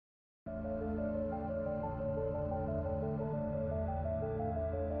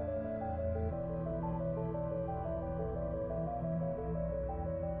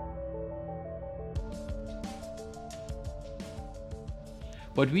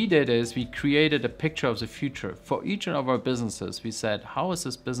What we did is we created a picture of the future. For each of our businesses, we said, how is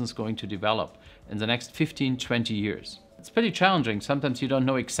this business going to develop in the next 15, 20 years? It's pretty challenging. Sometimes you don't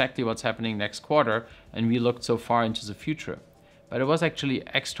know exactly what's happening next quarter, and we looked so far into the future. But it was actually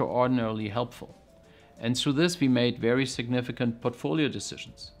extraordinarily helpful. And through this, we made very significant portfolio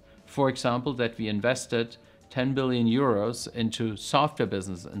decisions. For example, that we invested 10 billion euros into software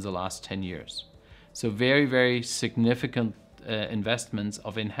business in the last 10 years. So very, very significant investments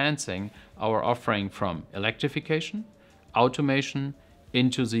of enhancing our offering from electrification, automation,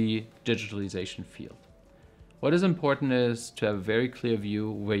 into the digitalization field. What is important is to have a very clear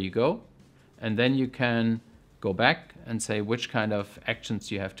view where you go, and then you can go back and say which kind of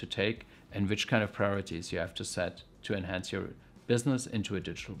actions you have to take and which kind of priorities you have to set to enhance your business into a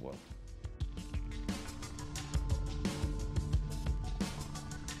digital world.